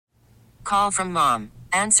Call from mom.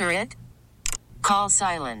 Answer it. Call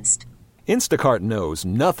silenced. Instacart knows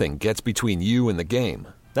nothing gets between you and the game.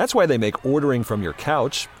 That's why they make ordering from your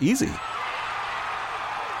couch easy.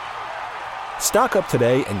 Stock up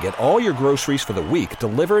today and get all your groceries for the week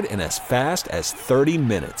delivered in as fast as 30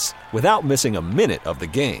 minutes without missing a minute of the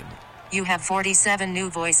game. You have 47 new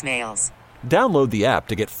voicemails. Download the app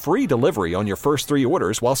to get free delivery on your first 3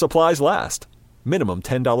 orders while supplies last. Minimum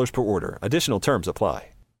 $10 per order. Additional terms apply.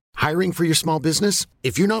 Hiring for your small business?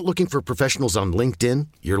 If you're not looking for professionals on LinkedIn,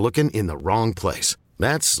 you're looking in the wrong place.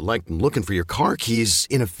 That's like looking for your car keys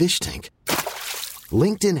in a fish tank.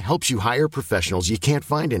 LinkedIn helps you hire professionals you can't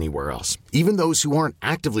find anywhere else, even those who aren't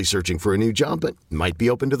actively searching for a new job but might be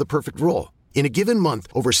open to the perfect role. In a given month,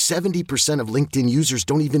 over 70% of LinkedIn users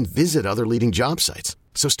don't even visit other leading job sites.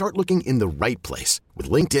 So start looking in the right place. With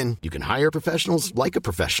LinkedIn, you can hire professionals like a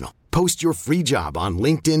professional. Post your free job on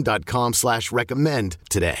linkedin.com/recommend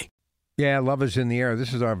today. Yeah, love is in the air.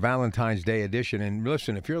 This is our Valentine's Day edition. And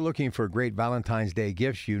listen, if you're looking for great Valentine's Day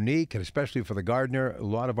gifts, unique, and especially for the gardener, a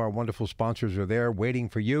lot of our wonderful sponsors are there waiting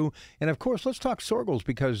for you. And of course, let's talk Sorgels,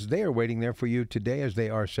 because they are waiting there for you today, as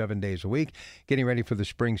they are 7 days a week, getting ready for the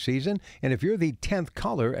spring season. And if you're the 10th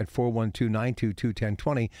caller at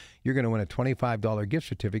 412-922-1020, you're going to win a $25 gift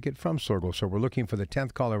certificate from Sorgels. So we're looking for the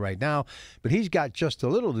 10th caller right now. But he's got just a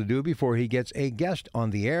little to do before he gets a guest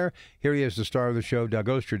on the air. Here he is, the star of the show,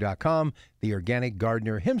 DougOster.com. The organic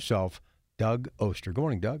gardener himself, Doug Oster. Good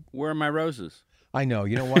morning, Doug. Where are my roses? I know.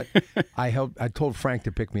 You know what? I told Frank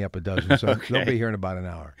to pick me up a dozen, so Okay. they'll be here in about an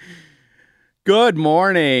hour. Good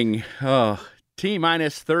morning. Oh,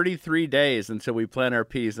 T-minus 33 days until we plant our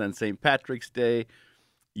peas on St. Patrick's Day.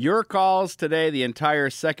 Your calls today, the entire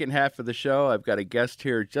second half of the show. I've got a guest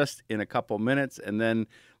here just in a couple minutes, and then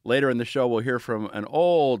later in the show we'll hear from an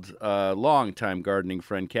old, long-time gardening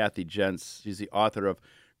friend, Kathy Jentz. She's the author of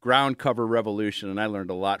Ground Cover Revolution, and I learned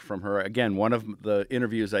a lot from her. Again, one of the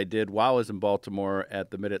interviews I did while I was in Baltimore at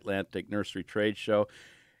the Mid-Atlantic Nursery Trade Show.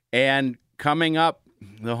 And coming up,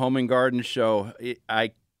 the Home and Garden Show,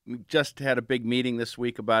 I just had a big meeting this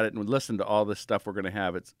week about it, and listened to all this stuff we're going to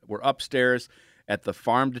have. We're upstairs at the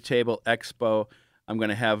Farm to Table Expo. I'm going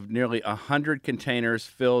to have nearly 100 containers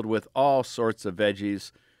filled with all sorts of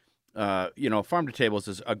veggies. Farm to Tables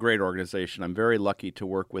is a great organization. I'm very lucky to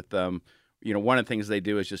work with them. One of the things they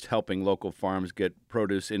do is just helping local farms get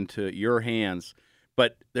produce into your hands.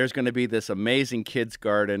 But there's going to be this amazing kids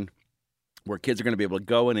garden where kids are going to be able to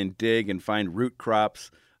go in and dig and find root crops.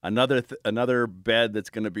 Another bed that's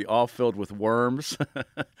going to be all filled with worms,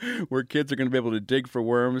 where kids are going to be able to dig for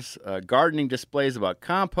worms. Gardening displays about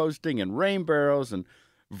composting and rain barrels and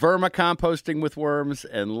vermicomposting with worms,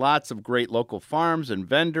 and lots of great local farms and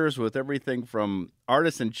vendors with everything from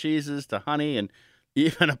artisan cheeses to honey, and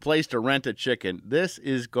even a place to rent a chicken. This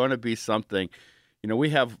is going to be something.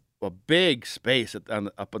 We have a big space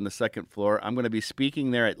up on the second floor. I'm going to be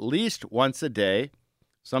speaking there at least once a day,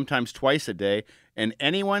 sometimes twice a day, and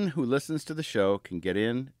anyone who listens to the show can get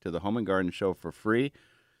in to the Home and Garden Show for free.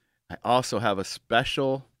 I also have a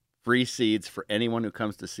special free seeds for anyone who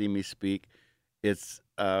comes to see me speak. It's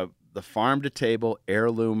the Farm to Table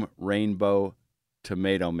Heirloom Rainbow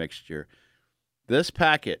Tomato Mixture. This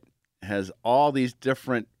packet has all these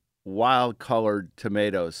different wild-colored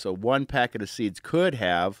tomatoes. So one packet of seeds could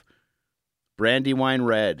have Brandywine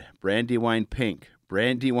Red, Brandywine Pink,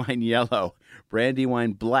 Brandywine Yellow,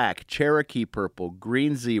 Brandywine Black, Cherokee Purple,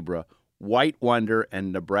 Green Zebra, White Wonder,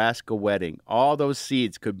 and Nebraska Wedding. All those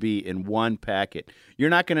seeds could be in one packet. You're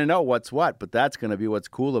not going to know what's what, but that's going to be what's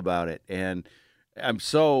cool about it. And I'm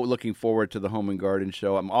so looking forward to the Home and Garden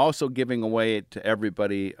Show. I'm also giving away to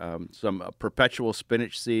everybody some perpetual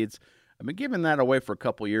spinach seeds. I've been giving that away for a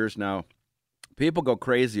couple years now. People go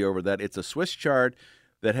crazy over that. It's a Swiss chard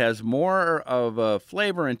that has more of a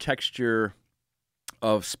flavor and texture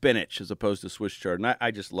of spinach as opposed to Swiss chard, and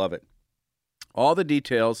I just love it. All the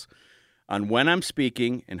details on when I'm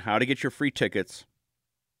speaking and how to get your free tickets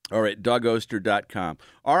are at DougOster.com.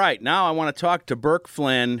 All right, now I want to talk to Burke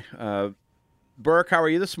Flynn. Burke, how are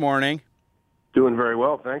you this morning? Doing very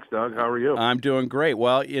well. Thanks, Doug. How are you? I'm doing great.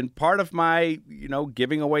 Well, in part of my,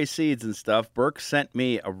 giving away seeds and stuff, Burke sent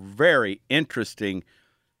me a very interesting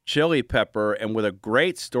chili pepper, and with a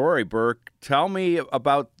great story. Burke, tell me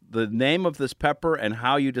about the name of this pepper and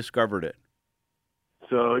how you discovered it.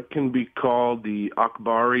 So it can be called the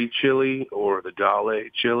Akbari chili or the Dale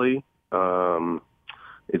chili.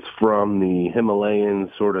 It's from the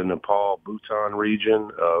Himalayan, sort of Nepal, Bhutan region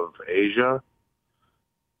of Asia.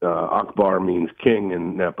 Akbar means king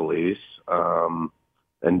in Nepalese,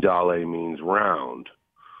 and Dale means round.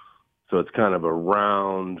 So it's kind of a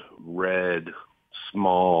round, red,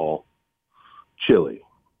 small chili.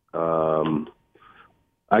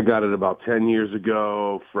 I got it about 10 years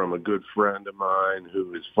ago from a good friend of mine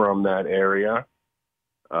who is from that area.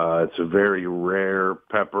 It's a very rare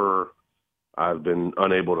pepper. I've been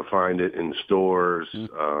unable to find it in stores,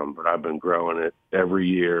 but I've been growing it every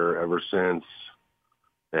year ever since.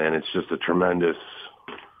 And it's just a tremendous,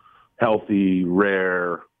 healthy,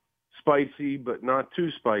 rare, spicy, but not too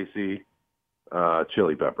spicy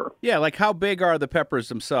chili pepper. Yeah, like how big are the peppers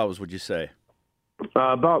themselves, would you say?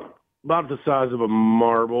 About the size of a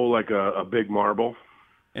marble, like a big marble.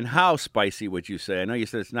 And how spicy would you say? I know you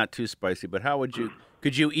said it's not too spicy, but how would you?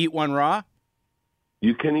 Could you eat one raw?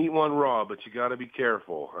 You can eat one raw, but you got to be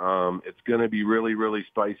careful. It's going to be really, really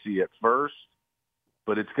spicy at first,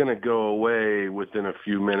 but it's going to go away within a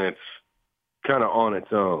few minutes, kind of on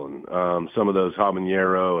its own. Some of those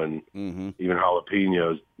habanero and even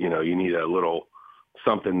jalapenos, you need a little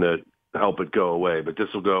something to help it go away, but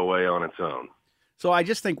this will go away on its own. So I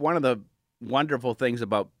just think one of the wonderful things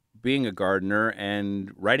about being a gardener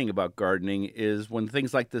and writing about gardening is when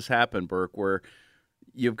things like this happen, Burke, where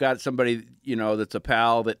you've got somebody, that's a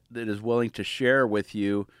pal that is willing to share with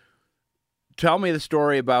you. Tell me the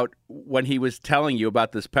story about when he was telling you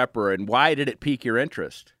about this pepper and why did it pique your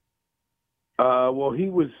interest? Well, he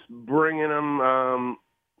was bringing them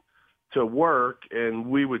to work, and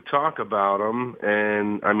we would talk about them.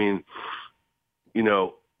 And, I mean,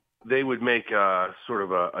 they would make sort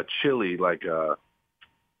of a chili, like a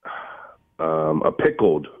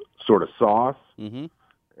pickled sort of sauce. Mm-hmm.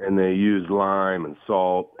 And they use lime and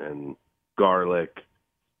salt and garlic.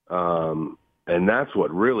 And that's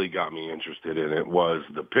what really got me interested in it was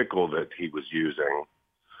the pickle that he was using.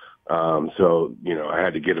 So, I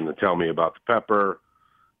had to get him to tell me about the pepper.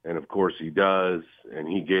 And, of course, he does. And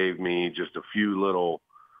he gave me just a few little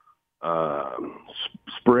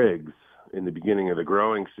sprigs in the beginning of the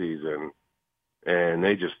growing season. And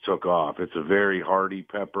they just took off. It's a very hardy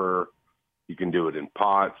pepper. You can do it in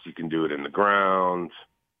pots. You can do it in the ground.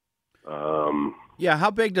 Yeah, how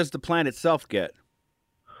big does the plant itself get?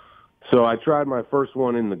 So I tried my first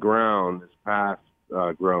one in the ground this past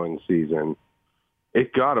growing season.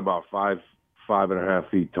 It got about 5.5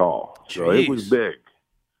 feet tall. So Jeez. It was big.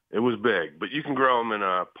 It was big. But you can grow them in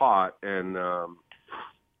a pot and, a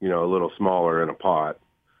little smaller in a pot.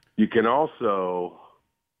 You can also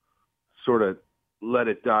sort of let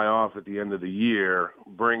it die off at the end of the year,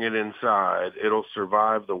 bring it inside. It'll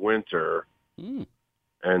survive the winter.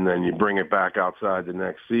 And then you bring it back outside the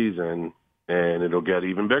next season, and it'll get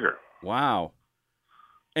even bigger. Wow.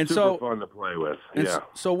 And Super fun to play with, yeah.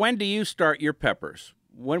 So when do you start your peppers?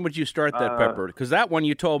 When would you start that pepper? Because that one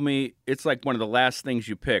you told me it's like one of the last things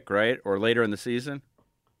you pick, right? Or later in the season?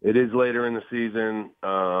 It is later in the season,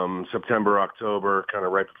 September, October, kind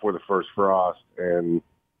of right before the first frost. And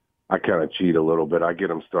I kind of cheat a little bit. I get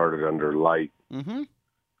them started under light, probably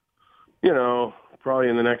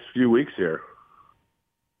in the next few weeks here.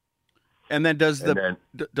 And then does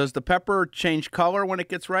the pepper change color when it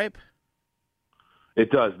gets ripe? It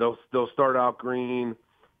does. They'll start out green.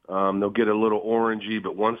 They'll get a little orangey,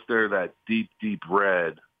 but once they're that deep, deep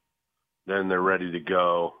red, then they're ready to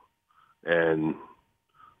go. And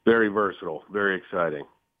very versatile, very exciting.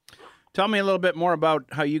 Tell me a little bit more about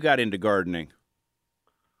how you got into gardening.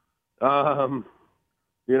 My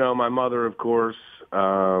mother, of course,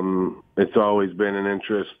 it's always been an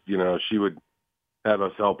interest. She would have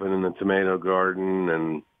us helping in the tomato garden.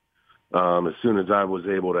 And as soon as I was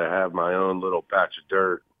able to have my own little patch of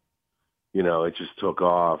dirt, it just took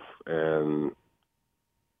off. And,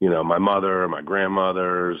 my mother, my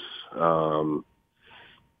grandmothers, and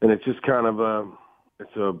it's just kind of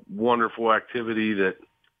it's a wonderful activity that,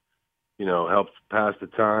 helps pass the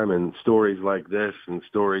time. And stories like this and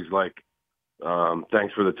stories like,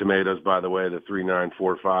 thanks for the tomatoes, by the way, the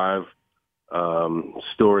 3945,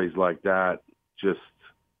 stories like that just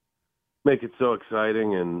make it so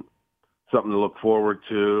exciting and something to look forward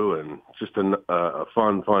to, and just a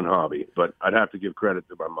fun hobby. But I'd have to give credit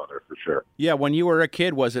to my mother for sure. Yeah, when you were a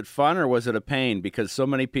kid, was it fun or was it a pain? Because so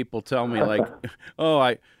many people tell me, like,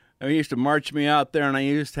 I used to march me out there and I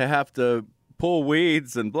used to have to pull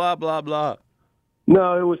weeds and blah, blah, blah.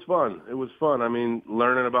 No, it was fun. It was fun. I mean,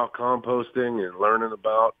 learning about composting and learning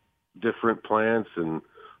about different plants and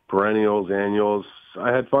perennials, annuals.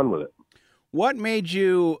 I had fun with it. What made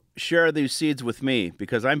you share these seeds with me?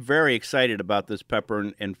 Because I'm very excited about this pepper.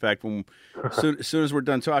 And in fact, as soon as we're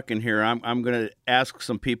done talking here, I'm going to ask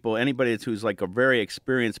some people, anybody who's like a very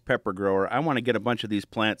experienced pepper grower, I want to get a bunch of these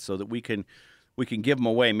plants so that we can give them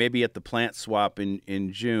away, maybe at the plant swap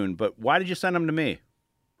in June. But why did you send them to me?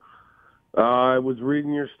 I was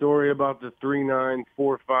reading your story about the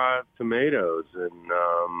 3945 tomatoes, and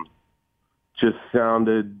just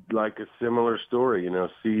sounded like a similar story.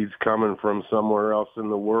 Seeds coming from somewhere else in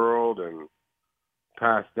the world and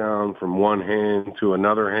passed down from one hand to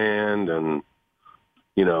another hand, and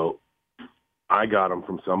I got them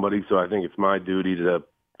from somebody, so I think it's my duty to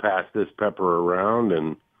pass this pepper around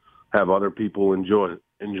and have other people enjoy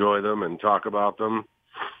them and talk about them.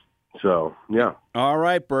 So, yeah. All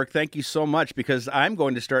right, Burke, thank you so much, because I'm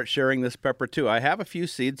going to start sharing this pepper too. I have a few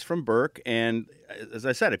seeds from Burke, and as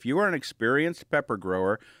I said, if you are an experienced pepper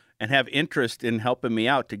grower and have interest in helping me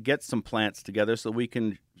out to get some plants together so we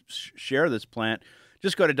can share this plant,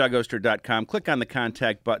 just go to DougOster.com, click on the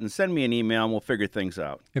contact button, send me an email, and we'll figure things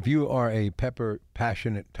out. If you are a pepper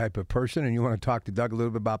passionate type of person and you want to talk to Doug a little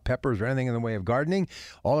bit about peppers or anything in the way of gardening,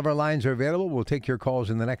 all of our lines are available. We'll take your calls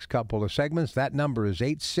in the next couple of segments. That number is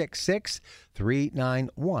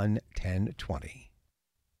 866-391-1020.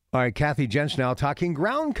 All right, Kathy Gents now talking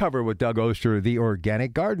ground cover with Doug Oster, the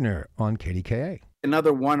organic gardener, on KDKA.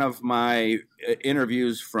 Another one of my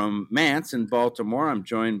interviews from Mance in Baltimore. I'm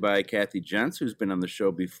joined by Kathy Gents, who's been on the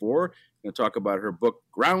show before. I'm going to talk about her book,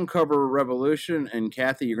 Ground Cover Revolution. And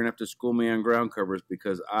Kathy, you're going to have to school me on ground covers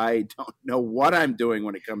because I don't know what I'm doing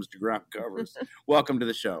when it comes to ground covers. Welcome to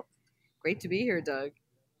the show. Great to be here, Doug.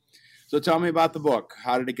 So tell me about the book.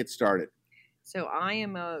 How did it get started? So I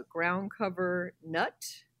am a ground cover nut.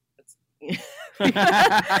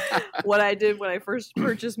 What I did when I first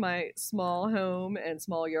purchased my small home and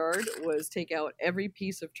small yard was take out every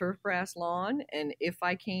piece of turfgrass lawn, and if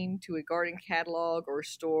I came to a garden catalog or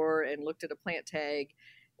store and looked at a plant tag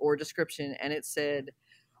or description and it said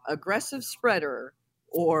aggressive spreader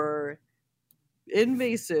or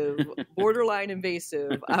invasive, borderline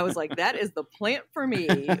invasive, I was like, that is the plant for me.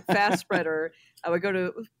 Fast spreader. I would go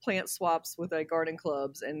to plant swaps with my garden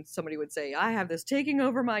clubs and somebody would say, I have this taking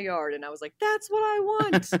over my yard. And I was like, that's what I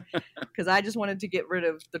want. Because I just wanted to get rid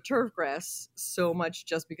of the turf grass so much,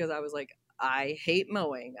 just because I was like, I hate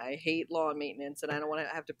mowing. I hate lawn maintenance, and I don't want to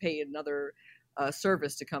have to pay another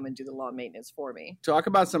service to come and do the lawn maintenance for me. Talk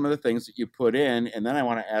about some of the things that you put in, and then I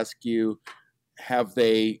want to ask you, have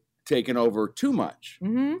they taken over too much?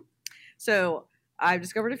 Mm-hmm. So I've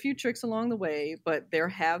discovered a few tricks along the way, but there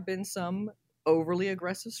have been some overly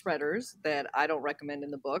aggressive spreaders that I don't recommend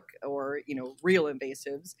in the book, or real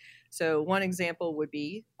invasives. So one example would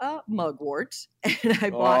be mugwort, and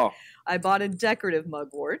I bought a decorative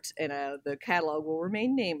mugwort, and the catalog will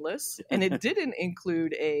remain nameless, and it didn't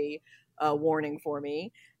include a warning for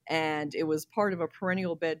me. And it was part of a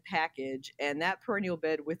perennial bed package, and that perennial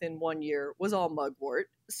bed within 1 year was all mugwort.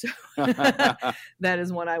 So that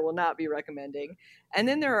is one I will not be recommending. And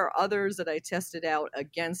then there are others that I tested out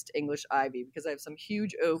against English ivy, because I have some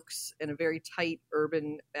huge oaks in a very tight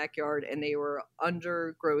urban backyard, and they were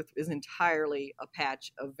undergrowth is entirely a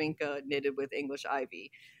patch of vinca knitted with English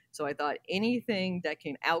ivy. So I thought anything that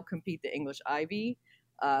can outcompete the English ivy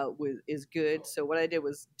is good. So what I did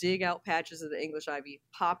was dig out patches of the English ivy,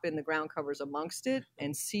 pop in the ground covers amongst it,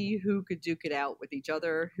 and see who could duke it out with each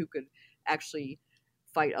other, who could actually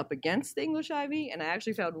fight up against the English ivy. And I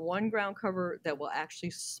actually found one ground cover that will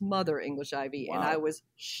actually smother English ivy. Wow. And I was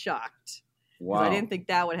shocked. Wow. I didn't think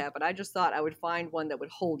that would happen. I just thought I would find one that would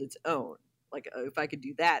hold its own. Like if I could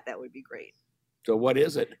do that, that would be great. So what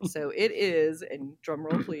is it? So it is, and drum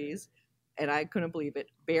roll please, and I couldn't believe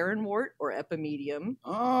it, barrenwort or epimedium.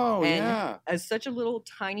 Oh, and yeah. As such a little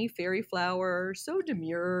tiny fairy flower, so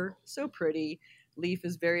demure, so pretty. Leaf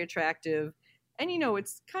is very attractive. And,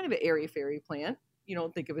 it's kind of an airy-fairy plant. You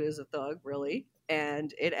don't think of it as a thug, really.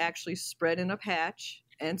 And it actually spread in a patch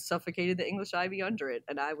and suffocated the English ivy under it.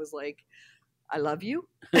 And I was like, I love you.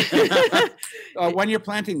 When you're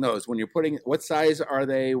planting those, what size are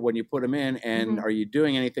they when you put them in? And Are you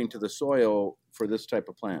doing anything to the soil for this type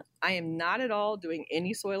of plant? I am not at all doing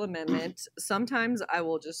any soil amendment. Sometimes I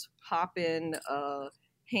will just pop in a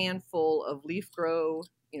handful of leaf grow,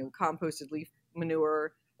 composted leaf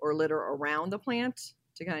manure or litter around the plant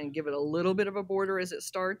to kind of give it a little bit of a border as it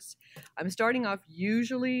starts. I'm starting off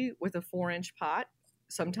usually with a 4-inch pot.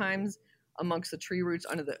 Sometimes amongst the tree roots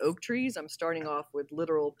under the oak trees, I'm starting off with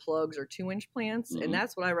literal plugs or 2-inch plants. And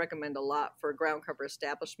that's what I recommend a lot for a ground cover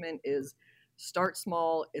establishment is start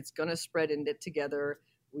small. It's going to spread and knit together.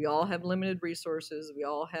 We all have limited resources. We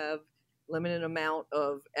all have limited amount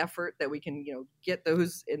of effort that we can, get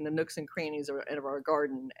those in the nooks and crannies of our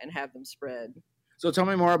garden and have them spread. So tell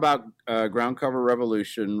me more about Ground Cover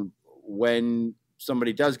Revolution. When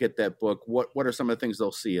somebody does get that book, what are some of the things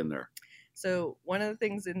they'll see in there? So one of the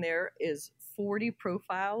things in there is 40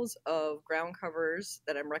 profiles of ground covers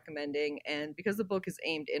that I'm recommending. And because the book is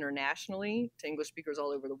aimed internationally to English speakers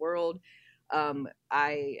all over the world,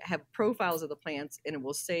 I have profiles of the plants, and it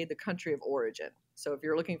will say the country of origin. So if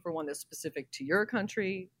you're looking for one that's specific to your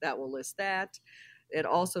country, that will list that. It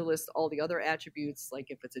also lists all the other attributes, like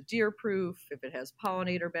if it's a deer-proof, if it has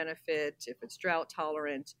pollinator benefit, if it's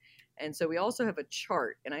drought-tolerant. And so we also have a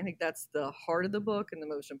chart, and I think that's the heart of the book, and the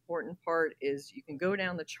most important part is you can go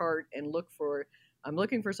down the chart and I'm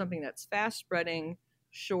looking for something that's fast-spreading,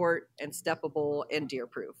 short, and steppable, and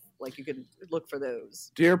deer-proof. Like you can look for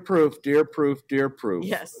those. Deer-proof, deer-proof, deer-proof.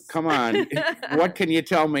 Yes. Come on. What can you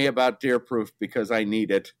tell me about deer-proof? Because I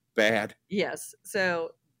need it bad. Yes.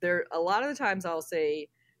 So a lot of the times I'll say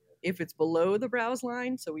if it's below the browse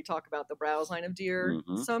line, so we talk about the browse line of deer,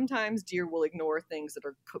 sometimes deer will ignore things that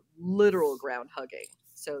are literal ground hugging.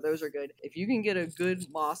 So those are good. If you can get a good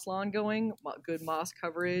moss lawn going, good moss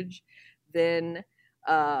coverage, then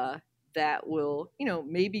that will,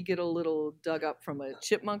 maybe get a little dug up from a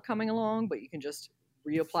chipmunk coming along, but you can just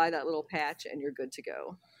reapply that little patch and you're good to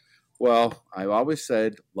go. Well, I've always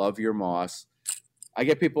said, love your moss. I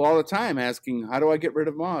get people all the time asking, how do I get rid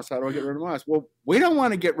of moss? How do I get rid of moss? Well, we don't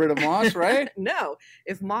want to get rid of moss, right? No.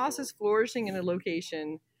 If moss is flourishing in a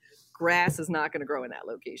location, grass is not going to grow in that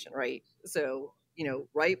location, right? So,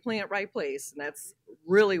 right plant, right place. And that's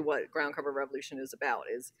really what Ground Cover Revolution is about,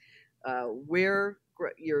 is where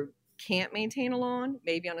you can't maintain a lawn,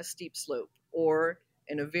 maybe on a steep slope, or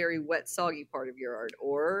in a very wet, soggy part of your yard,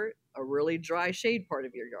 or a really dry shade part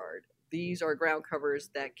of your yard. These are ground covers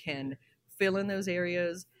that can fill in those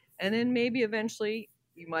areas, and then maybe eventually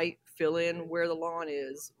you might fill in where the lawn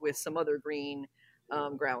is with some other green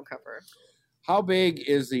ground cover. How big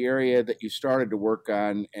is the area that you started to work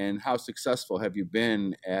on, and how successful have you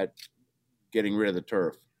been at getting rid of the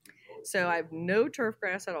turf? So I have no turf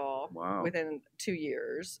grass at all within 2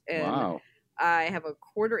 years. And I have a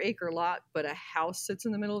 1/4 acre lot, but a house sits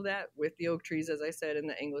in the middle of that with the oak trees, as I said, in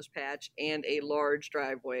the English patch, and a large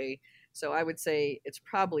driveway. So I would say it's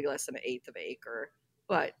probably less than 1/8 of an acre.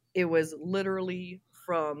 But it was literally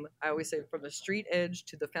from the street edge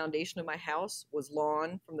to the foundation of my house was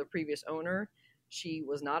lawn from the previous owner. She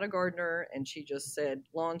was not a gardener, and she just said,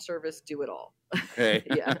 lawn service, do it all. Okay.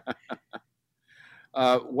 Yeah.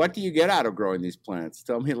 What do you get out of growing these plants?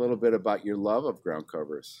 Tell me a little bit about your love of ground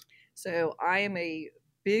covers. So I am a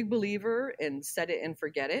big believer in set it and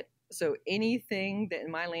forget it. So anything that in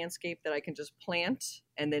my landscape that I can just plant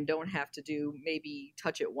and then don't have to do, maybe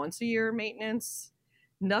touch it once a year maintenance.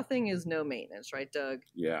 Nothing is no maintenance, right, Doug?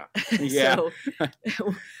 Yeah. So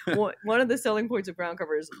one of the selling points of ground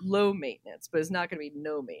cover is low maintenance, but it's not going to be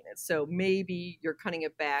no maintenance. So maybe you're cutting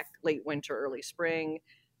it back late winter, early spring.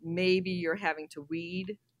 Maybe you're having to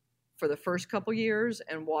weed for the first couple years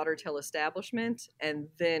and water till establishment, and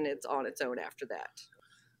then it's on its own after that.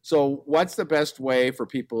 So what's the best way for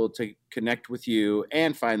people to connect with you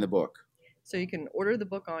and find the book? So you can order the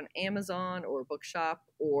book on Amazon or Bookshop,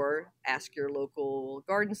 or ask your local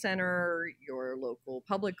garden center, your local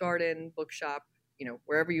public garden, bookshop,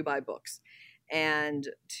 wherever you buy books. And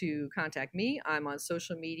to contact me, I'm on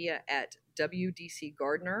social media at WDC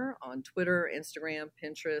Gardener on Twitter, Instagram,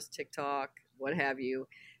 Pinterest, TikTok, what have you.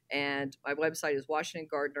 And my website is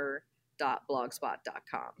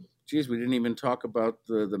washingtongardener.blogspot.com. Geez, we didn't even talk about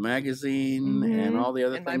the magazine and all the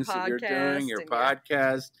other things that you're doing, your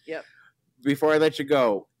podcast. Yep. Before I let you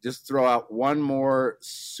go, just throw out one more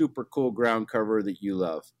super cool ground cover that you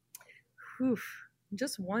love.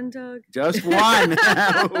 Just one, Doug? Just one.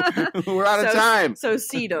 We're out of time. So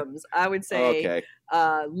sedums, I would say. Okay.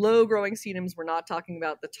 Low-growing sedums. We're not talking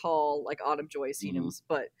about the tall, like autumn joy sedums,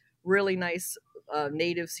 but really nice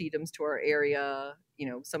native sedums to our area.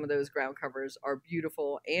 Some of those ground covers are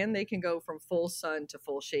beautiful, and they can go from full sun to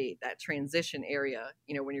full shade. That transition area,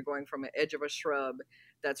 when you're going from an edge of a shrub,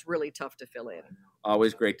 that's really tough to fill in.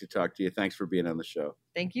 Always great to talk to you. Thanks for being on the show.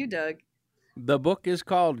 Thank you, Doug. The book is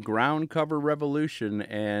called Ground Cover Revolution,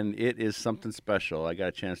 and it is something special. I got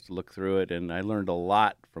a chance to look through it, and I learned a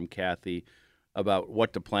lot from Kathy about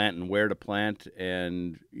what to plant and where to plant.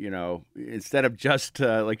 And, instead of just,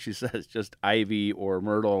 like she says, just ivy or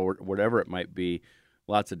myrtle or whatever it might be,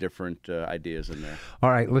 lots of different ideas in there. All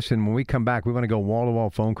right, listen, when we come back, we want to go wall-to-wall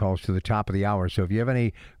phone calls to the top of the hour. So if you have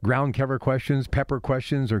any ground cover questions, pepper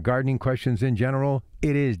questions, or gardening questions in general,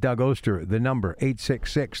 It is Doug Oster, the number,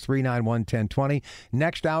 866-391-1020.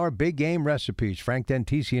 Next hour, big game recipes. Frank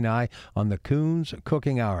Dentisi and I on the Coons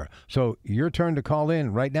Cooking Hour. So your turn to call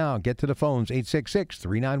in right now. Get to the phones,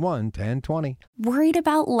 866-391-1020. Worried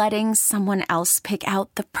about letting someone else pick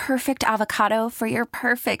out the perfect avocado for your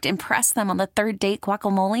perfect impress them on the third date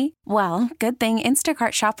guacamole? Well, good thing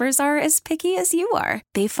Instacart shoppers are as picky as you are.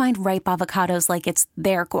 They find ripe avocados like it's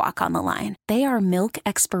their guac on the line. They are milk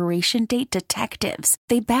expiration date detectives.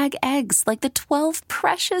 They bag eggs like the 12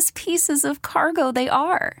 precious pieces of cargo they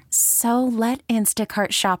are. So let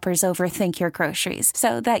Instacart shoppers overthink your groceries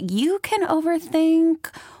so that you can overthink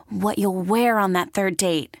what you'll wear on that third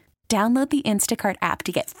date. Download the Instacart app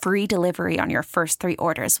to get free delivery on your first 3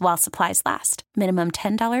 orders while supplies last. Minimum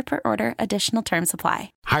 $10 per order. Additional terms apply.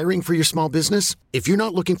 Hiring for your small business? If you're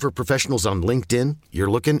not looking for professionals on LinkedIn, you're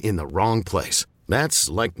looking in the wrong place. That's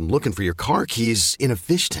like looking for your car keys in a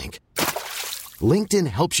fish tank. LinkedIn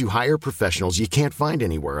helps you hire professionals you can't find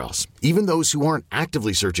anywhere else, even those who aren't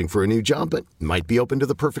actively searching for a new job but might be open to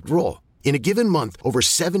the perfect role. In a given month, over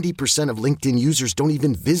 70% of LinkedIn users don't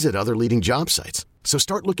even visit other leading job sites. So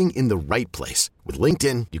start looking in the right place. With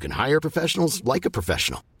LinkedIn, you can hire professionals like a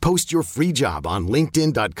professional. Post your free job on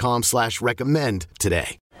linkedin.com/recommend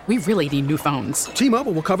today. We really need new phones.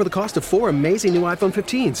 T-Mobile will cover the cost of 4 amazing new iPhone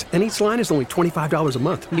 15s, and each line is only $25 a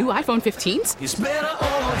month. New iPhone 15s? It's better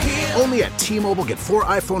over here. Only at T-Mobile, get 4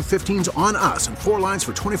 iPhone 15s on us and 4 lines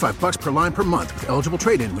for $25 per line per month with eligible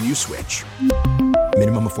trade-in when you switch.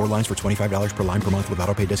 Minimum of 4 lines for $25 per line per month with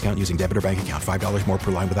autopay discount using debit or bank account. $5 more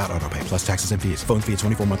per line without autopay, plus taxes and fees. Phone fee at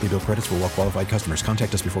 24 monthly bill credits for well-qualified customers.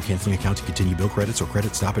 Contact us before canceling account to continue bill credits or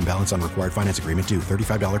credit stop and balance on required finance agreement due.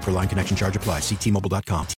 $35 per line connection charge applies. See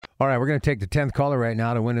T-Mobile.com. All right, we're going to take the 10th caller right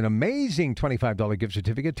now to win an amazing $25 gift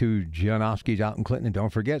certificate to Giannoski's out in Clinton. And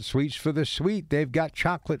don't forget, Sweets for the Sweet. They've got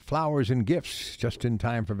chocolate, flowers, and gifts just in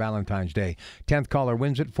time for Valentine's Day. 10th caller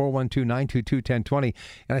wins it, 412-922-1020.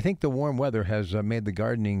 And I think the warm weather has made the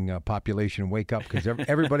gardening population wake up because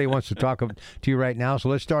everybody wants to talk to you right now. So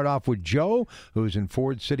let's start off with Joe, who's in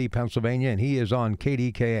Ford City, Pennsylvania, and he is on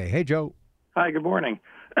KDKA. Hey, Joe. Hi, good morning.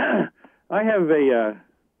 I have a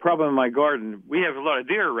problem in my garden. We have a lot of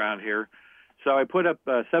deer around here, so I put up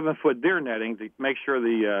 7-foot deer netting to make sure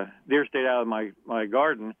the deer stayed out of my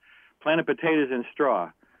garden, planted potatoes in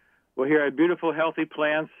straw. Well, here I had beautiful, healthy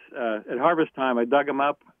plants. At harvest time, I dug them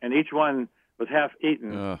up, and each one was half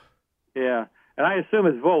eaten. Yeah, and I assume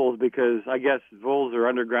it's voles because I guess voles are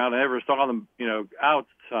underground. I never saw them,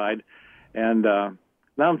 outside. And now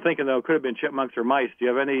I'm thinking, though, it could have been chipmunks or mice. Do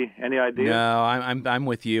you have any idea? No, I'm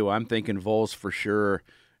with you. I'm thinking voles for sure.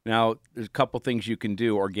 Now, there's a couple things you can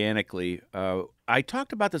do organically. I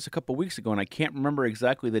talked about this a couple weeks ago, and I can't remember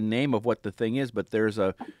exactly the name of what the thing is, but there's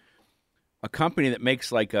a company that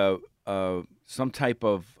makes like some type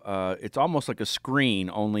of it's almost like a screen,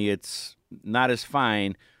 only it's not as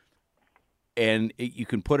fine, and you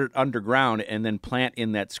can put it underground and then plant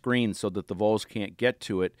in that screen so that the voles can't get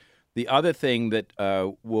to it. The other thing that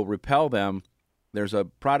will repel them, there's a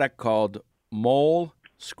product called Mole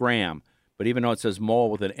Scram. But even though it says mole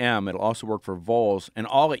with an M, it'll also work for voles. And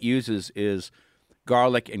all it uses is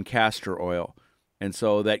garlic and castor oil. And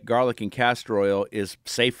so that garlic and castor oil is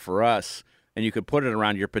safe for us. And you could put it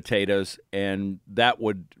around your potatoes, and that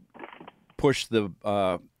would push the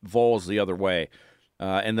voles the other way.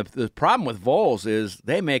 And the problem with voles is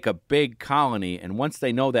they make a big colony. And once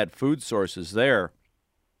they know that food source is there,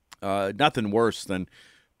 nothing worse than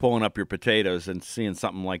pulling up your potatoes and seeing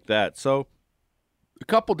something like that. So a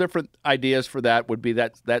couple different ideas for that would be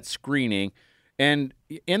that screening. And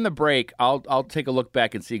in the break, I'll take a look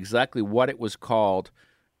back and see exactly what it was called.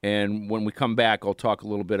 And when we come back, I'll talk a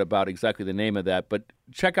little bit about exactly the name of that. But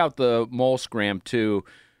check out the Mole Scram, too,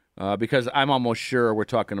 because I'm almost sure we're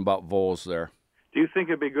talking about voles there. Do you think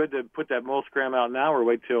it'd be good to put that Mole Scram out now or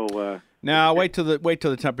wait till... No, wait till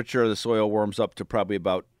the temperature of the soil warms up to probably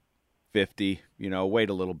about 50. Wait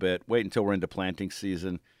a little bit. Wait until we're into planting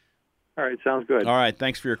season. All right, sounds good. All right,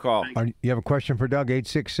 thanks for your call. You have a question for Doug,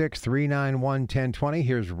 866-391-1020.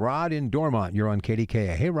 Here's Rod in Dormont. You're on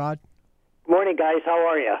KDKA. Hey, Rod. Morning, guys. How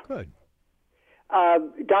are you? Good.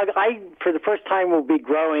 Doug, I, for the first time, will be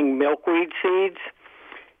growing milkweed seeds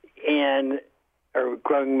or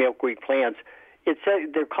growing milkweed plants. It says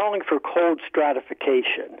they're calling for cold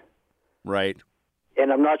stratification. Right.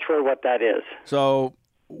 And I'm not sure what that is. So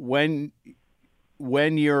when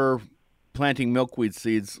you're planting milkweed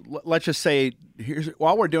seeds, let's just say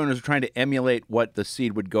all we're doing is trying to emulate what the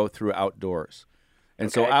seed would go through outdoors.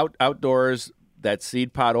 And so outdoors, that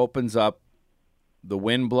seed pod opens up, the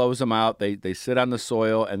wind blows them out, they sit on the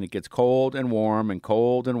soil, and it gets cold and warm and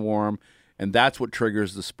cold and warm, and that's what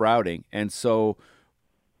triggers the sprouting. And so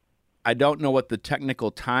I don't know what the technical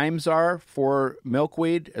times are for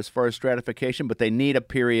milkweed as far as stratification, but they need a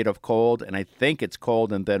period of cold, and I think it's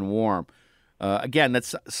cold and then warm. Again,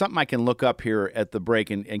 that's something I can look up here at the break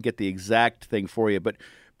and get the exact thing for you. But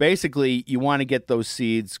basically, you want to get those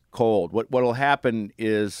seeds cold. What will happen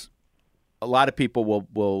is a lot of people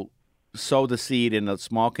will sow the seed in a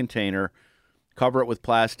small container, cover it with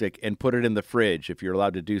plastic, and put it in the fridge if you're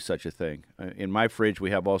allowed to do such a thing. In my fridge,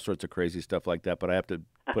 we have all sorts of crazy stuff like that, but I have to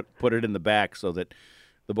put it in the back so that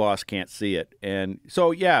the boss can't see it. And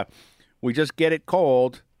so, yeah, we just get it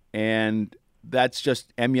cold, and that's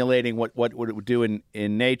just emulating what it would do in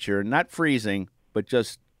nature. Not freezing, but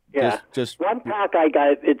just one pack I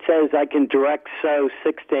got, it says I can direct sow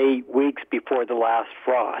 6 to 8 weeks before the last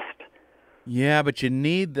frost. Yeah, but you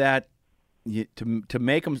need that to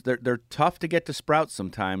make them. They're tough to get to sprout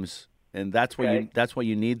sometimes, and that's why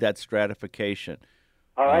you need that stratification.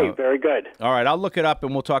 All right, very good. All right, I'll look it up,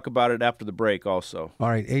 and we'll talk about it after the break also. All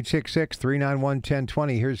right,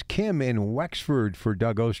 866-391-1020. Here's Kim in Wexford for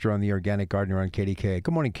Doug Oster on the Organic Gardener on KDK.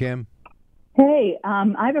 Good morning, Kim. Hey,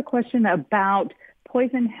 I have a question about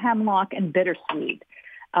poison hemlock and bittersweet.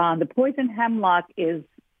 The poison hemlock is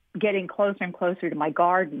getting closer and closer to my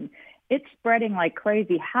garden. It's spreading like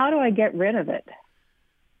crazy. How do I get rid of it?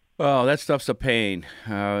 Oh, that stuff's a pain.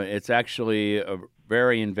 It's actually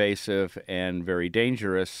very invasive and very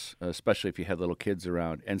dangerous, especially if you had little kids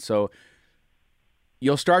around. And so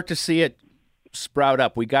you'll start to see it sprout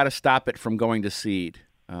up. We got to stop it from going to seed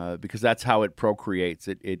because that's how it procreates.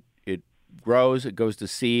 It grows, it goes to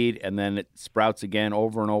seed, and then it sprouts again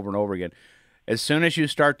over and over and over again. As soon as you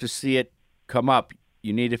start to see it come up,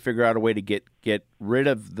 you need to figure out a way to get rid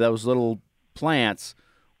of those little plants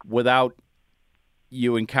without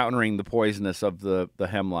you encountering the poisonous of the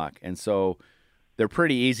hemlock. And so they're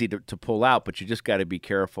pretty easy to pull out, but you just got to be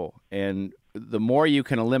careful. And the more you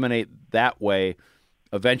can eliminate that way,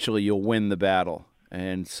 eventually you'll win the battle.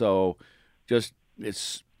 And so they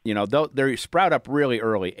sprout up really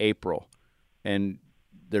early, April. And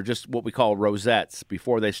they're just what we call rosettes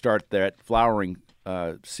before they start that flowering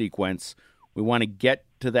sequence. We want to get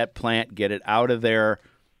to that plant, get it out of there,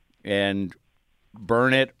 and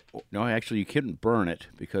burn it. No, actually, you couldn't burn it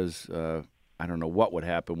because I don't know what would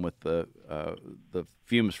happen with the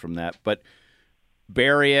fumes from that. But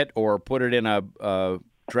bury it or put it in a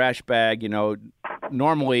trash bag.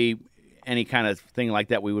 Normally any kind of thing like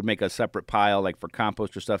that, we would make a separate pile, like for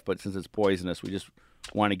compost or stuff. But since it's poisonous, we just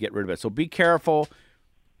want to get rid of it. So be careful.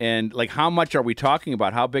 And like, how much are we talking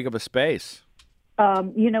about? How big of a space?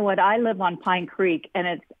 You know what? I live on Pine Creek, and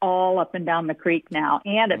it's all up and down the creek now,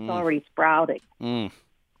 and it's already sprouting.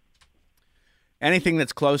 Anything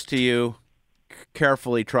that's close to you,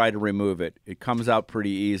 carefully try to remove it. It comes out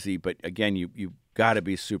pretty easy, but again, you got to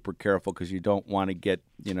be super careful because you don't want to get,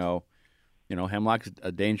 hemlock's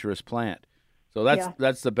a dangerous plant. So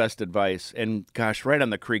that's the best advice. And gosh, right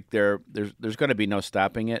on the creek there's going to be no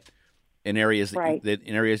stopping it in areas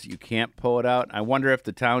that you can't pull it out. I wonder if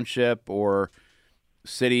the township or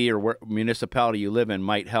city or municipality you live in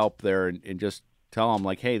might help there and just tell them,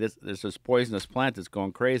 like, hey, there's this poisonous plant that's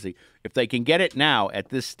going crazy. If they can get it now at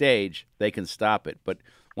this stage, they can stop it. But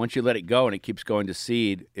once you let it go and it keeps going to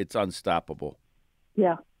seed, it's unstoppable.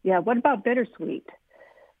 Yeah. What about bittersweet?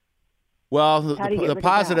 Well, the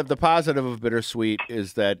positive of bittersweet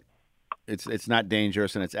is that it's not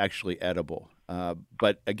dangerous and it's actually edible.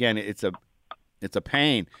 But again, it's a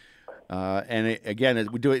pain. We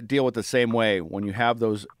deal with the same way. When you have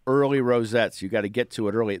those early rosettes, you got to get to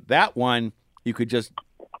it early. That one you could just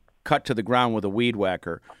cut to the ground with a weed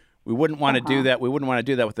whacker. We wouldn't want to do that. We wouldn't want to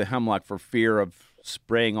do that with the hemlock for fear of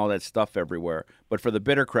spraying all that stuff everywhere. But for the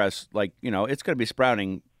bittercress, it's going to be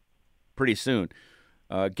sprouting pretty soon.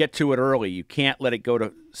 Get to it early. You can't let it go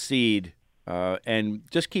to seed, and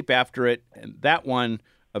just keep after it. And that one,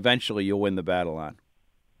 eventually, you'll win the battle on.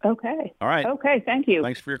 Okay. All right. Okay, thank you.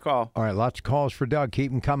 Thanks for your call. All right, lots of calls for Doug. Keep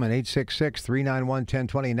them coming.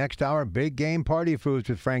 866-391-1020. Next hour, Big Game Party Foods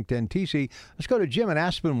with Frank Dentisi. Let's go to Jim in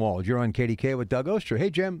Aspinwall. You're on KDK with Doug Oster. Hey,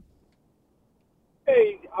 Jim.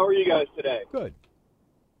 Hey, how are you guys today? Good.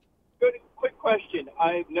 Good. Quick question.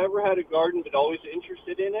 I've never had a garden, but always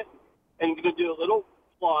interested in it. And I'm going to do a little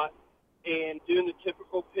plot and doing the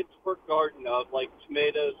typical Pittsburgh garden of like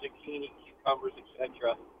tomatoes, zucchini, cucumbers,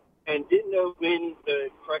 etc. And didn't know when the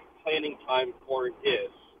correct planting time for it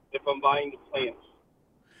is if I'm buying the plants.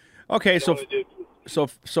 Okay, so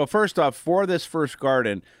first off, for this first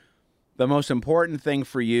garden, the most important thing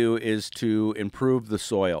for you is to improve the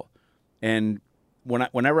soil. And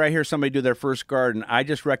whenever I hear somebody do their first garden, I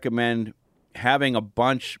just recommend having a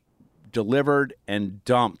bunch delivered and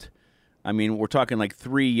dumped. I mean, we're talking like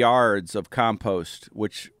 3 yards of compost,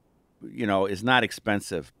 which, is not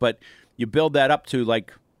expensive. But you build that up to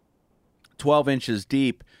like 12 inches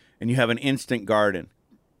deep, and you have an instant garden.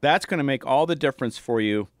 That's going to make all the difference for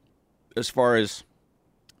you as far as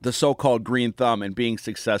the so-called green thumb and being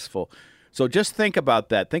successful. So just think about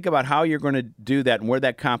that. Think about how you're going to do that and where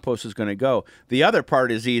that compost is going to go. The other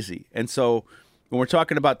part is easy. And so when we're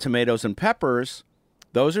talking about tomatoes and peppers,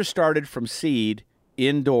 those are started from seed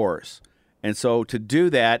indoors. And so to do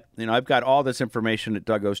that, I've got all this information at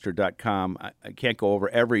DougOster.com. I can't go over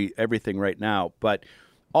everything right now, but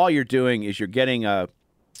all you're doing is you're getting a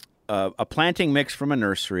planting mix from a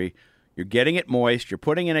nursery. You're getting it moist. You're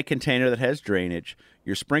putting in a container that has drainage.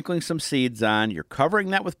 You're sprinkling some seeds on. You're covering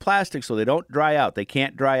that with plastic so they don't dry out. They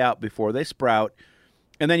can't dry out before they sprout.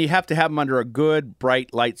 And then you have to have them under a good,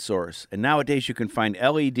 bright light source. And nowadays you can find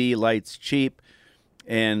LED lights cheap,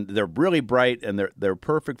 and they're really bright, and they're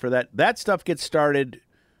perfect for that. That stuff gets started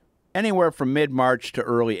anywhere from mid-March to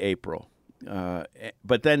early April.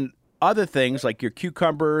 But then other things like your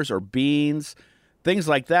cucumbers or beans, things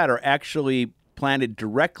like that are actually planted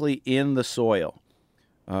directly in the soil.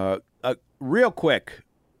 Real quick,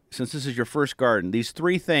 since this is your first garden, these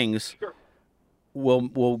 3 things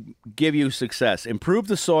will give you success. Improve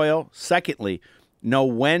the soil. Secondly, know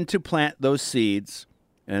when to plant those seeds.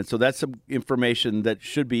 And so that's some information that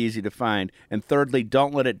should be easy to find. And thirdly,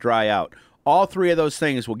 don't let it dry out. All 3 of those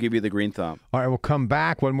things will give you the green thumb. All right, we'll come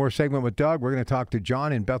back. One more segment with Doug. We're going to talk to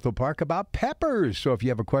John in Bethel Park about peppers. So if you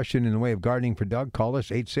have a question in the way of gardening for Doug, call us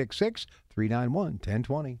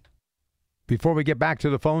 866-391-1020. Before we get back to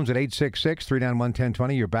the phones at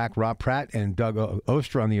 866-391-1020, you're back, Rob Pratt and Doug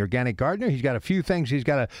Oster on the Organic Gardener. He's got a few things he's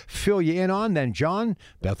got to fill you in on. Then John,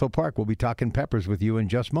 Bethel Park, will be talking peppers with you in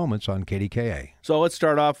just moments on KDKA. So let's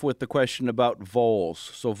start off with the question about voles.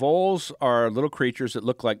 So voles are little creatures that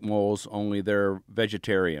look like moles, only they're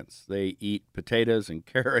vegetarians. They eat potatoes and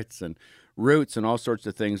carrots and roots and all sorts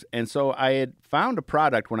of things. And so I had found a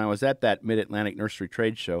product when I was at that Mid-Atlantic Nursery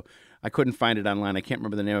Trade Show. I couldn't find it online. I can't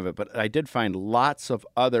remember the name of it, but I did find lots of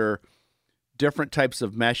other different types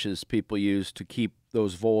of meshes people use to keep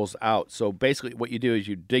those voles out. So basically what you do is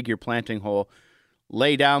you dig your planting hole,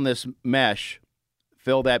 lay down this mesh,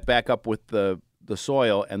 fill that back up with the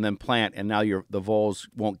soil, and then plant, and now the voles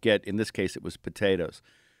won't get, in this case, it was potatoes.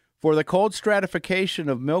 For the cold stratification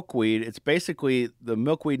of milkweed, it's basically the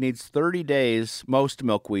milkweed needs 30 days, most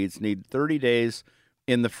milkweeds need 30 days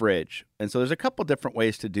in the fridge. And so there's a couple different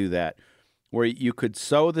ways to do that, where you could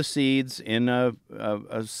sow the seeds in a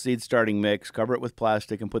seed starting mix, cover it with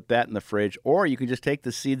plastic, and put that in the fridge. Or you can just take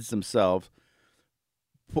the seeds themselves,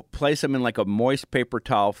 place them in like a moist paper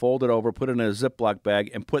towel, fold it over, put it in a Ziploc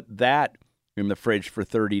bag, and put that in the fridge for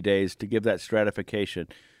 30 days to give that stratification.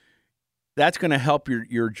 That's going to help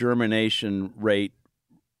your germination rate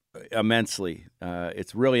immensely.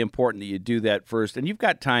 It's really important that you do that first, and you've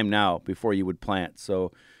got time now before you would plant.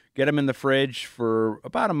 So get them in the fridge for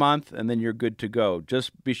about a month, and then you're good to go.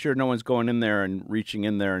 Just be sure no one's going in there and reaching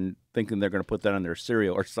in there and thinking they're going to put that on their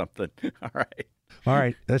cereal or something. All right. All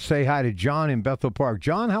right. Let's say hi to John in Bethel Park.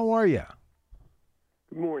 John, how are you?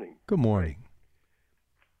 Good morning. Good morning.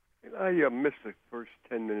 I missed the first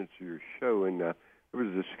 10 minutes of your show, and there was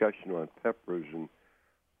a discussion on peppers, and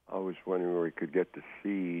I was wondering where we could get the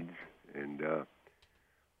seeds and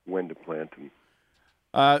when to plant them.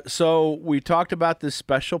 So we talked about this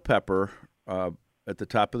special pepper at the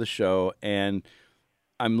top of the show, and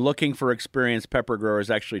I'm looking for experienced pepper growers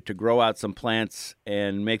actually to grow out some plants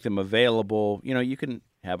and make them available. You can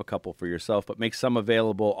have a couple for yourself, but make some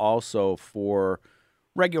available also for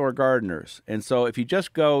regular gardeners. And so if you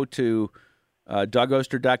just go to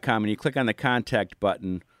DougOster.com and you click on the contact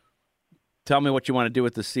button, tell me what you want to do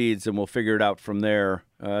with the seeds, and we'll figure it out from there.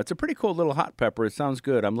 It's a pretty cool little hot pepper. It sounds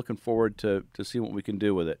good. I'm looking forward to see what we can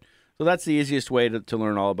do with it. So that's the easiest way to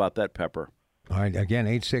learn all about that pepper. All right, again,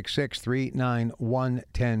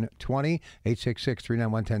 866-391-1020,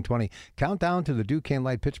 866-391-1020. Countdown to the Duquesne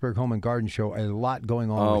Light Pittsburgh Home and Garden Show. A lot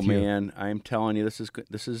going on with you. Oh, man, I'm telling you, this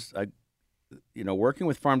is working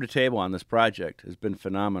with Farm to Table on this project has been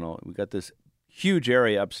phenomenal. We've got this huge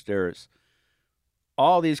area upstairs.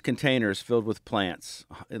 All these containers filled with plants,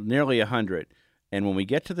 nearly 100. And when we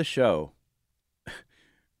get to the show,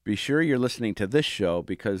 be sure you're listening to this show,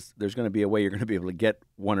 because there's going to be a way you're going to be able to get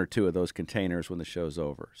one or two of those containers when the show's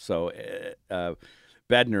over. So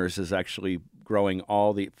Bednar's is actually growing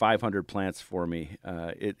all the 500 plants for me.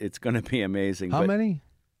 It's going to be amazing. How many?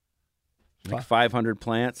 Like 500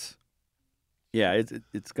 plants. Yeah,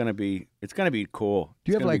 it's gonna be cool.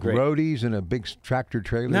 Do you have like roadies and a big tractor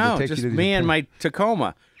trailer? No, to take just you to me and my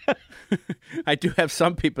Tacoma. I do have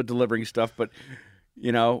some people delivering stuff, but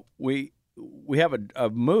we have a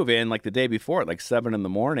move in like the day before at like 7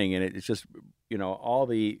 a.m, and it's just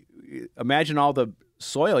imagine all the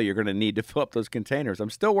soil you're going to need to fill up those containers. I'm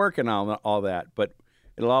still working on all that, but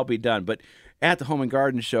it'll all be done. But at the Home and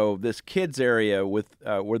Garden Show, this kids area with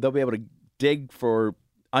where they'll be able to dig for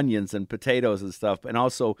onions and potatoes and stuff, and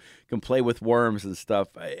also can play with worms and stuff.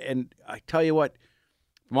 And I tell you what,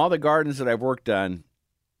 from all the gardens that I've worked on,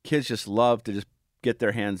 kids just love to just get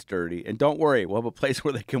their hands dirty. And don't worry, we'll have a place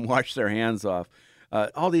where they can wash their hands off.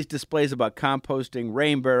 All these displays about composting,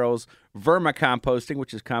 rain barrels, vermicomposting,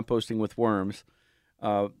 which is composting with worms.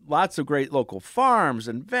 Lots of great local farms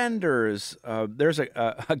and vendors. There's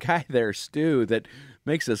a guy there, Stu, that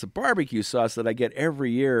makes this barbecue sauce that I get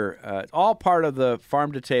every year. It's all part of the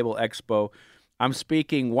Farm to Table Expo. I'm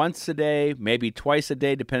speaking once a day, maybe twice a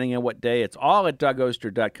day, depending on what day. It's all at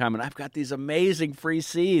DougOster.com, and I've got these amazing free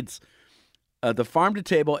seeds. The Farm to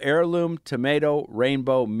Table Heirloom Tomato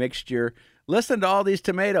Rainbow Mixture. Listen to all these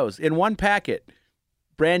tomatoes in one packet.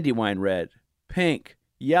 Brandywine Red, Pink,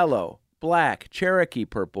 Yellow, Black, Cherokee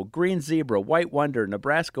Purple, Green Zebra, White Wonder,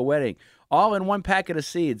 Nebraska Wedding, all in one packet of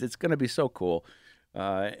seeds. It's going to be so cool.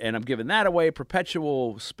 And I'm giving that away.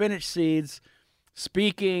 Perpetual spinach seeds.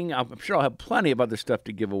 Speaking, I'm sure I'll have plenty of other stuff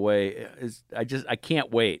to give away. I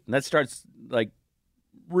can't wait. And that starts like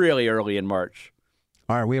really early in March.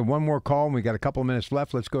 All right, we have one more call, and we got a couple of minutes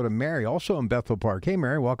left. Let's go to Mary, also in Bethel Park. Hey,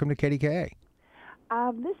 Mary, welcome to KDKA.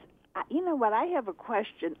 You know what? I have a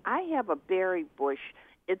question. I have a berry bush.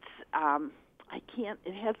 It's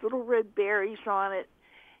it has little red berries on it,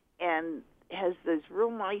 and has those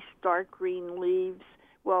real nice dark green leaves.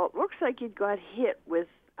 Well, it looks like it got hit with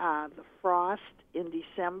the frost in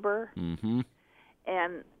December,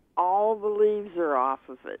 and all the leaves are off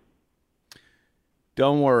of it.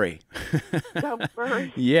 Don't worry. Don't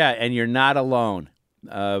worry. Yeah, and you're not alone.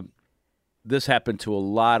 This happened to a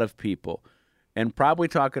lot of people, and probably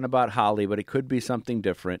talking about holly, but it could be something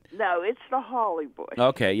different. No, it's the holly bush.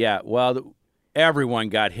 Okay, yeah. Well, everyone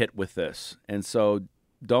got hit with this, and so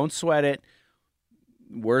don't sweat it.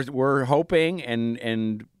 We're hoping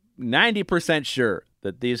and 90% sure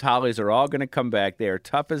that these hollies are all going to come back. They are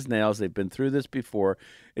tough as nails. They've been through this before.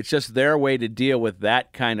 It's just their way to deal with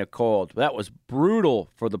that kind of cold. That was brutal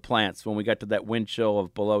for the plants when we got to that wind chill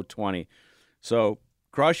of below 20. So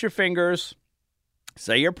cross your fingers,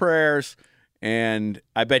 say your prayers, and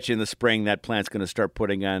I bet you in the spring that plant's going to start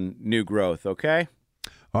putting on new growth, okay?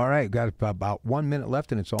 All right, got about 1 minute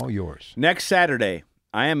left, and it's all yours. Next Saturday,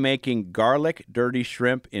 I am making garlic dirty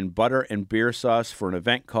shrimp in butter and beer sauce for an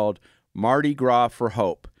event called Mardi Gras for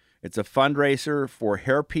Hope. It's a fundraiser for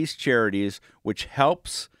Hairpiece Charities, which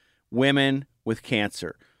helps women with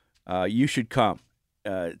cancer. You should come.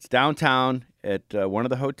 It's downtown at one of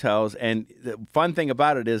the hotels, and the fun thing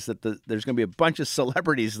about it is that there's going to be a bunch of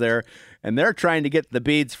celebrities there, and they're trying to get the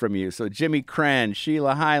beads from you. So Jimmy Cran,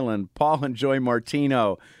 Sheila Hyland, Paul and Joy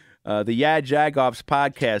Martino, the Yad Jagoffs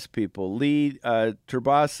podcast people, Lee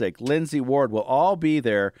Turbasic, Lindsay Ward will all be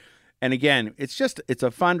there. And again, it's a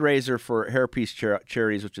fundraiser for Hairpiece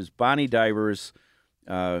Charities, which is Bonnie Diver's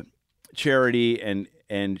charity,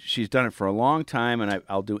 and she's done it for a long time, and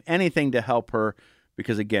I'll do anything to help her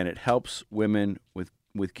because, again, it helps women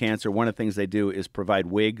with cancer. One of the things they do is provide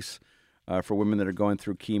wigs for women that are going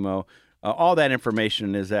through chemo. All that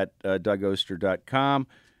information is at DougOster.com.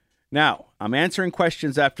 Now, I'm answering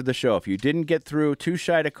questions after the show. If you didn't get through, too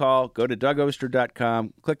shy to call, go to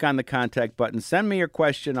DougOster.com, click on the contact button, send me your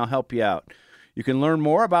question, I'll help you out. You can learn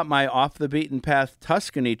more about my Off the Beaten Path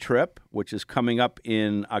Tuscany trip, which is coming up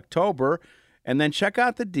in October, and then check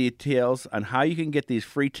out the details on how you can get these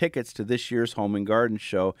free tickets to this year's Home and Garden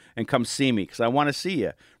Show and come see me because I want to see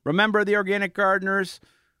you. Remember, the organic gardeners,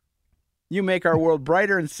 you make our world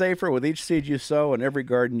brighter and safer with each seed you sow and every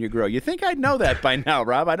garden you grow. You think I'd know that by now,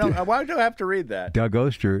 Rob? Why do I have to read that? Doug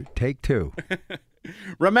Oster, take two.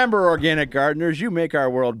 Remember, organic gardeners, you make our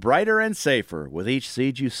world brighter and safer with each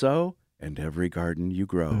seed you sow and every garden you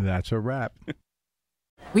grow. That's a wrap.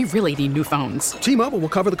 We really need new phones. T-Mobile will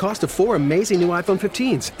cover the cost of 4 amazing new iPhone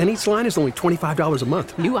 15s, and each line is only $25 a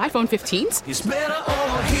month. New iPhone 15s? It's better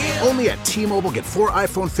over here. Only at T-Mobile, get 4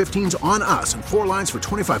 iPhone 15s on us and 4 lines for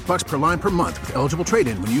 $25 per line per month with eligible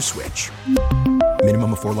trade-in when you switch.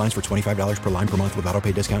 Minimum of 4 lines for $25 per line per month with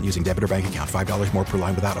autopay discount using debit or bank account. $5 more per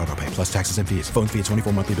line without autopay, plus taxes and fees. Phone fee at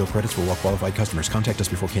 24 monthly bill credits for well-qualified customers. Contact us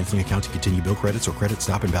before canceling account to continue bill credits or credit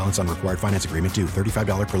stop and balance on required finance agreement due.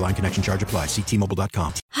 $35 per line connection charge applies. See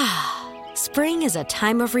T-Mobile.com. Spring is a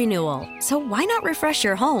time of renewal, so why not refresh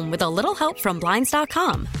your home with a little help from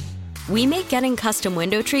Blinds.com? We make getting custom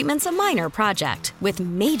window treatments a minor project with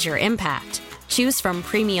major impact. Choose from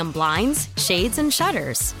premium blinds, shades, and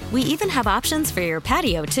shutters. We even have options for your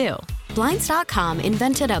patio, too. Blinds.com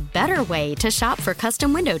invented a better way to shop for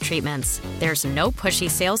custom window treatments. There's no pushy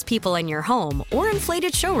salespeople in your home or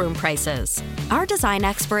inflated showroom prices. Our design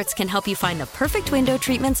experts can help you find the perfect window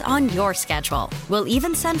treatments on your schedule. We'll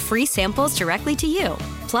even send free samples directly to you.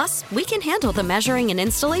 Plus, we can handle the measuring and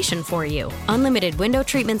installation for you. Unlimited window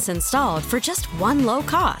treatments installed for just one low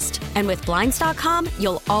cost. And with Blinds.com,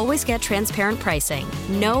 you'll always get transparent pricing.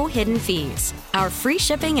 No hidden fees. Our free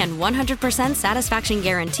shipping and 100% satisfaction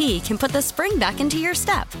guarantee can put the spring back into your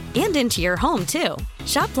step and into your home, too.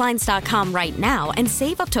 Shop Blinds.com right now and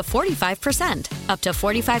save up to 45%. Up to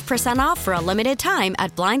 45% off for a limited time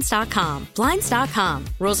at Blinds.com. Blinds.com.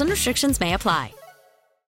 Rules and restrictions may apply.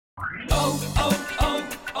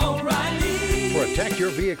 Protect your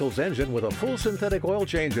vehicle's engine with a full synthetic oil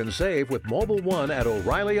change and save with Mobile One at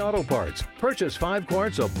O'Reilly Auto Parts. Purchase 5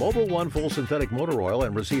 quarts of Mobile One full synthetic motor oil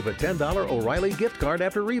and receive a $10 O'Reilly gift card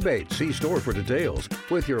after rebate. See store for details.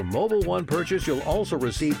 With your Mobile One purchase, you'll also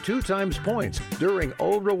receive 2 times points during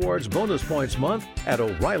O Rewards Bonus Points Month at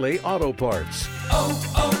O'Reilly Auto Parts.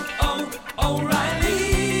 O'Reilly